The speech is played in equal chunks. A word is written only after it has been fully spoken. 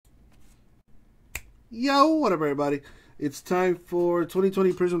Yo, what up, everybody? It's time for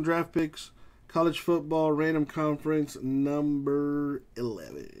 2020 Prizm Draft Picks College Football Random Conference number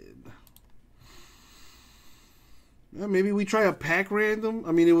 11. Maybe we try a pack random.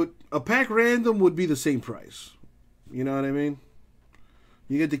 I mean, a pack random would be the same price. You know what I mean?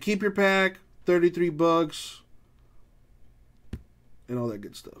 You get to keep your pack, $33, and all that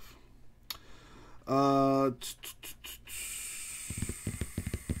good stuff.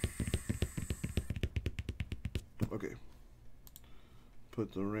 Okay.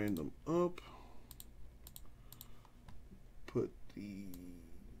 Put the random up. Put the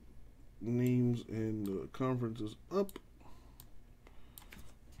names and the conferences up.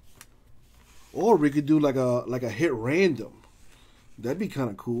 Or we could do like a hit random. That'd be kind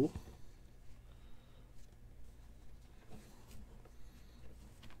of cool.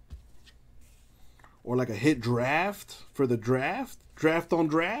 Or like a hit draft for the draft. Draft on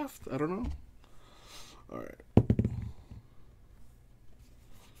draft. I don't know. All right.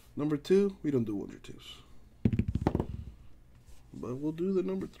 Number 2, we don't do 1s or 2s. But we'll do the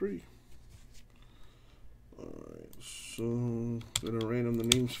number 3. Alright, so I'm gonna random the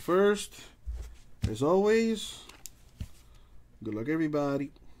names first. As always, good luck,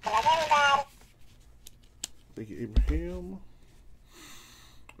 everybody. Thank you, Abraham.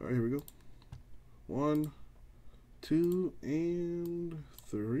 Alright, here we go. 1, 2, and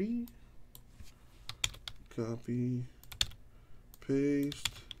 3. Copy, paste.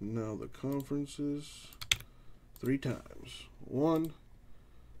 Now the conferences 3 times. 1,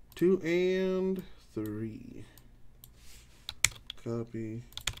 2, and 3. Copy,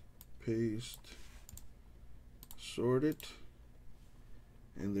 paste, sort it,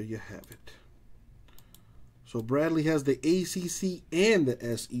 and there you have it. So Bradley has the ACC and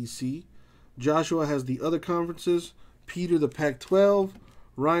the SEC. Joshua has the other conferences. Peter the Pac-12.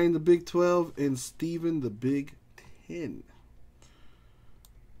 Ryan the Big 12. And Steven the Big 10.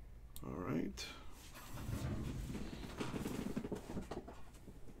 All right.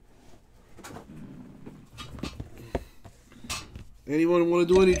 Anyone want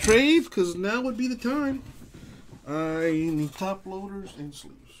to do any trades? Because now would be the time. I need top loaders and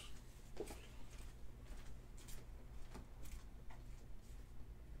sleeves.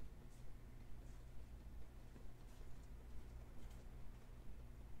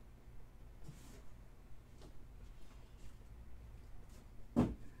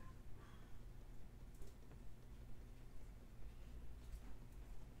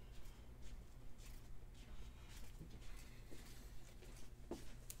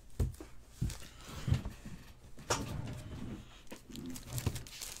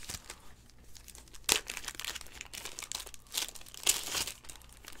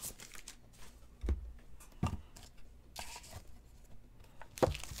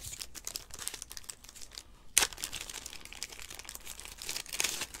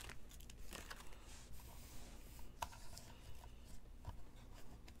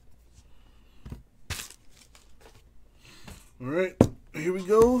 All right, here we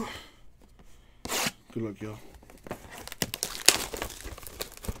go. Good luck, y'all.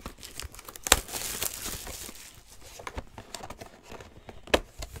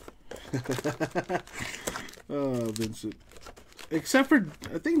 Oh, Vincent. Except for,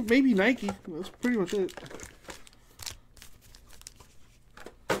 I think, maybe Nike. That's pretty much it.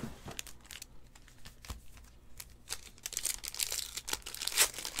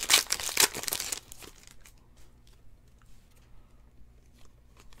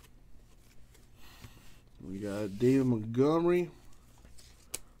 We got David Montgomery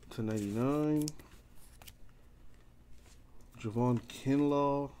 /99. Javon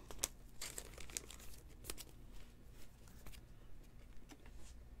Kinlaw.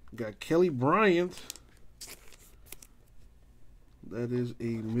 Got Kelly Bryant. That is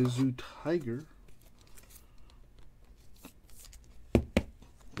a Mizzou Tiger,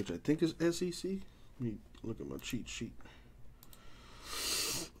 which I think is SEC. Let me look at my cheat sheet.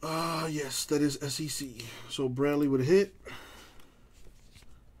 Yes, that is SEC. So Bradley would hit.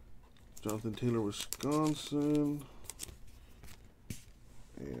 Jonathan Taylor, Wisconsin.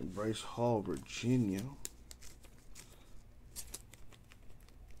 And Bryce Hall, Virginia.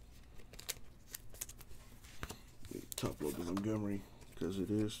 Top load the Montgomery because it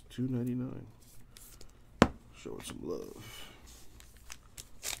is $2.99. Show it some love.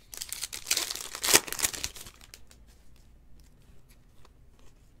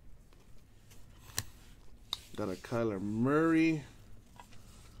 Got a Kyler Murray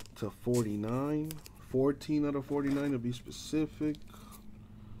 /49. 14 out of 49 to be specific.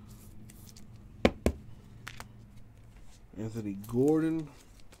 Anthony Gordon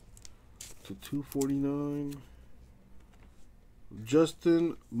to 249.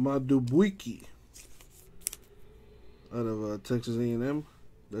 Justin Madubuike out of Texas A&M.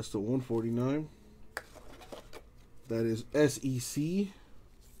 That's the 149. That is SEC.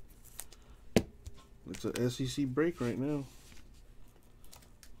 It's an SEC break right now.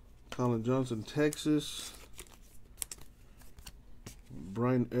 Colin Johnson, Texas.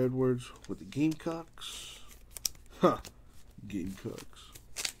 Brian Edwards with the Gamecocks. Ha! Gamecocks.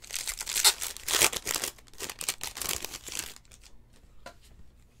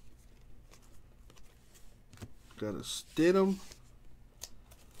 Got a Stidham.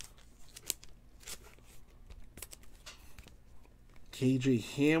 KJ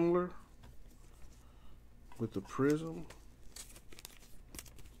Hamler with the Prizm.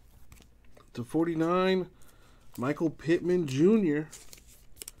 To 49, Michael Pittman Jr.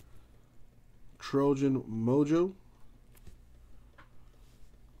 Trojan Mojo.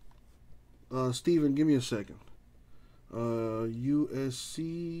 Steven, give me a second. USC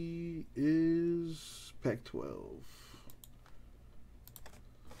is Pac-12.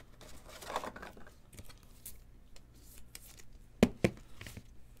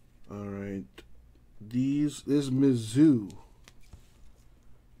 All right. This Mizzou.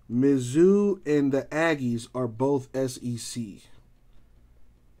 Mizzou and the Aggies are both SEC.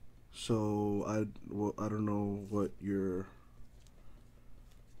 So I don't know what you're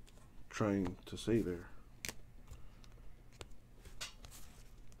trying to say there.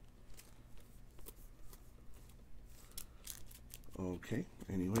 Okay,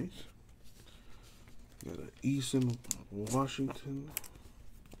 anyways. Got an Easton, Washington.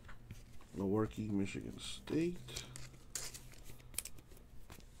 Milwaukee, Michigan State.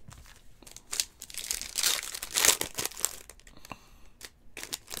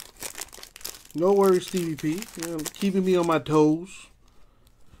 No worries, Stevie P. Yeah, keeping me on my toes.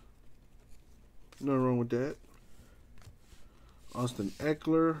 Nothing wrong with that. Austin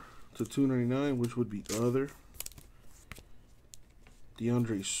Eckler to 299, which would be other.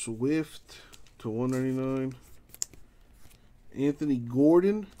 DeAndre Swift to 199. Anthony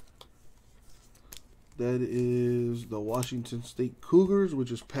Gordon. That is the Washington State Cougars,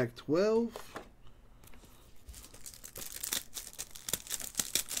 which is Pac-12.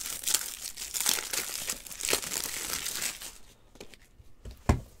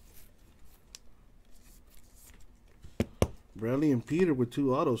 Bradley and Peter with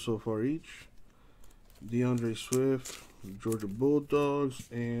 2 autos so far each. DeAndre Swift, Georgia Bulldogs,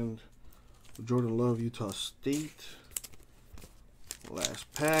 and Jordan Love, Utah State.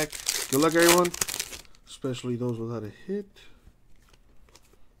 Last pack. Good luck, everyone. Especially those without a hit.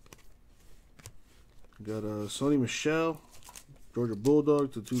 Got Sonny Michel, Georgia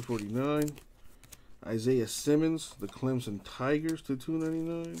Bulldogs to 249. Isaiah Simmons, the Clemson Tigers to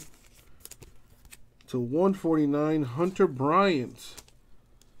 299. To 149, Hunter Bryant,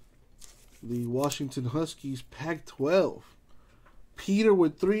 the Washington Huskies Pac-12. Peter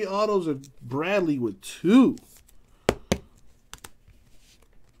with 3 autos and Bradley with 2.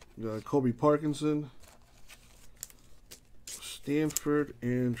 Got Kobe Parkinson, Stanford,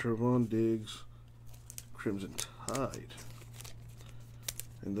 and Trevon Diggs, Crimson Tide.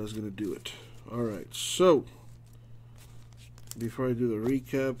 And that's going to do it. Alright, so before I do the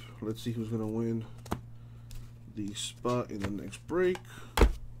recap, let's see who's going to win the spot in the next break.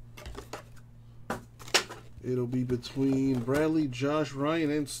 It'll be between Bradley, Josh, Ryan,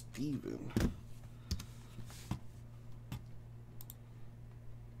 and Steven.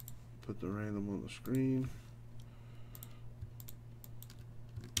 Put the random on the screen.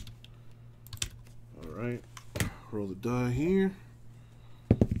 Alright, roll the die here.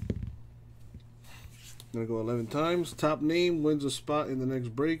 Gonna go 11 times. Top name wins a spot in the next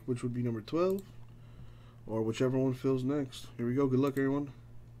break, which would be number 12. Or whichever one fills next. Here we go. Good luck, everyone.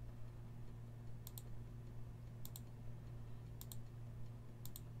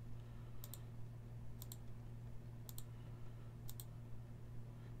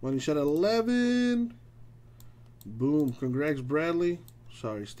 Money shot at 11. Boom. Congrats, Bradley.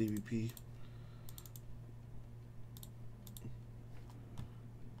 Sorry, Stevie P.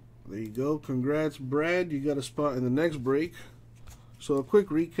 There you go. Congrats, Brad. You got a spot in the next break. So a quick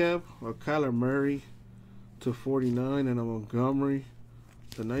recap. Kyler Murray to 49 and a Montgomery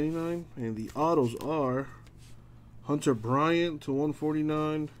to 99. And the autos are Hunter Bryant to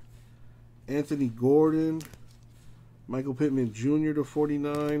 149. Anthony Gordon. Michael Pittman Jr. to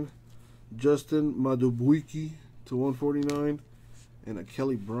 49. Justin Madubuike to 149. And a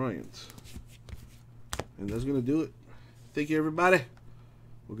Kelly Bryant. And that's going to do it. Thank you, everybody.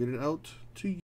 We'll get it out to you.